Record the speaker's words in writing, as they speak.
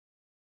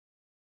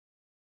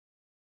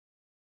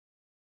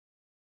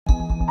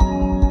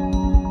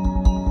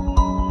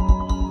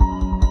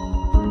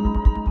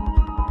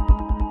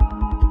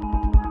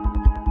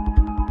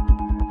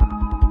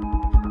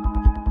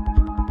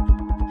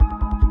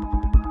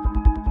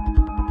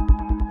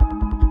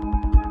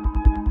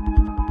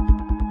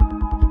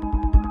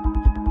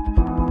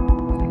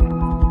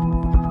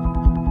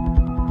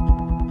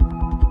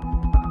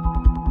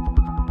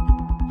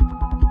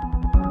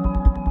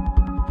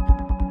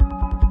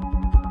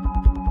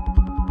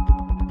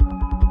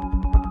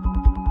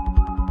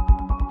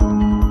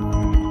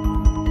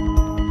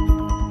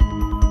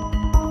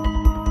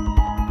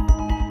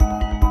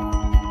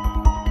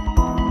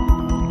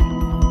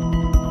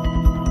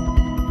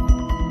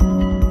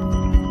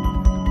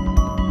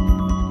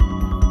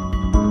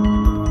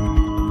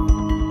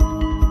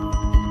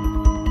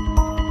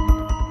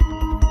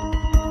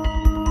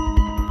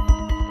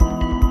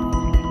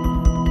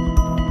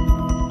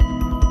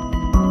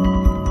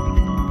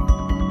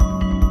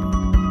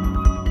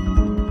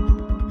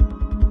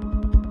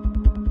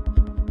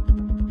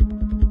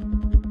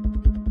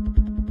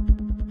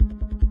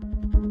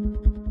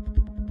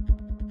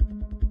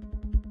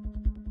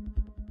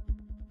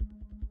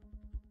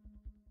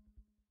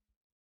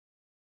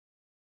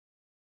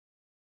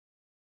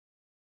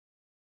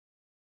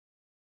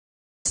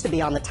to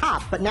be on the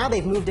top, but now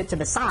they've moved it to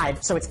the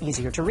side so it's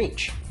easier to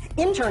reach.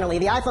 Internally,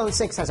 the iPhone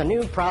 6 has a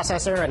new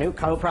processor, a new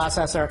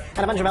coprocessor, and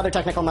a bunch of other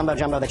technical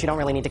mumbo-jumbo that you don't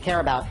really need to care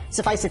about.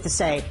 Suffice it to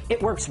say,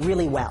 it works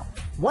really well.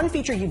 One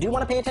feature you do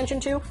want to pay attention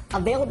to,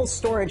 available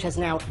storage has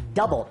now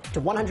doubled to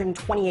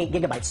 128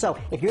 gigabytes. So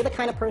if you're the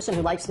kind of person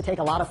who likes to take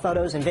a lot of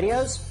photos and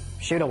videos,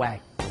 shoot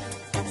away.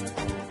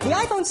 The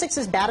iPhone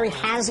 6's battery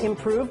has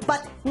improved,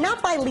 but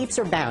not by leaps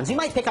or bounds. You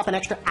might pick up an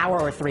extra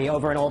hour or 3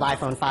 over an old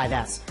iPhone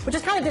 5S, which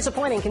is kind of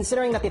disappointing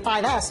considering that the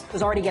 5S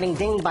was already getting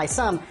dinged by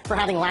some for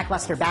having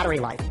lackluster battery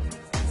life.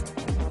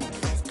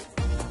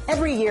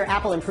 Every year,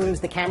 Apple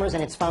improves the cameras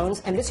in its phones,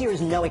 and this year is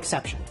no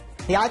exception.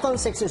 The iPhone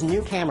 6's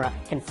new camera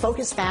can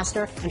focus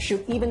faster and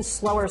shoot even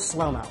slower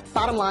slow-mo.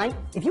 Bottom line,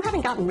 if you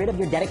haven't gotten rid of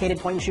your dedicated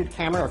point-and-shoot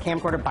camera or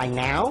camcorder by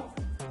now,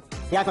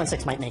 the iPhone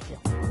 6 might make you.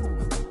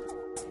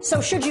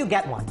 So should you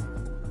get one?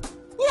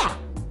 Yeah.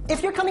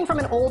 If you're coming from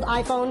an old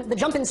iPhone, the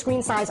jump in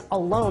screen size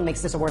alone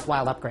makes this a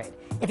worthwhile upgrade.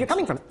 If you're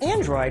coming from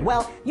Android,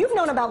 well, you've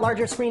known about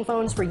larger screen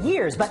phones for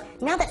years, but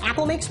now that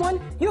Apple makes one,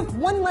 you have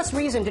one less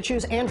reason to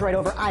choose Android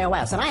over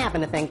iOS, and I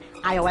happen to think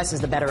iOS is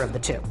the better of the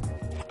two.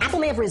 Apple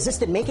may have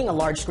resisted making a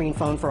large screen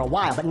phone for a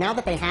while, but now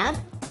that they have,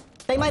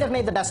 they might have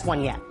made the best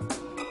one yet.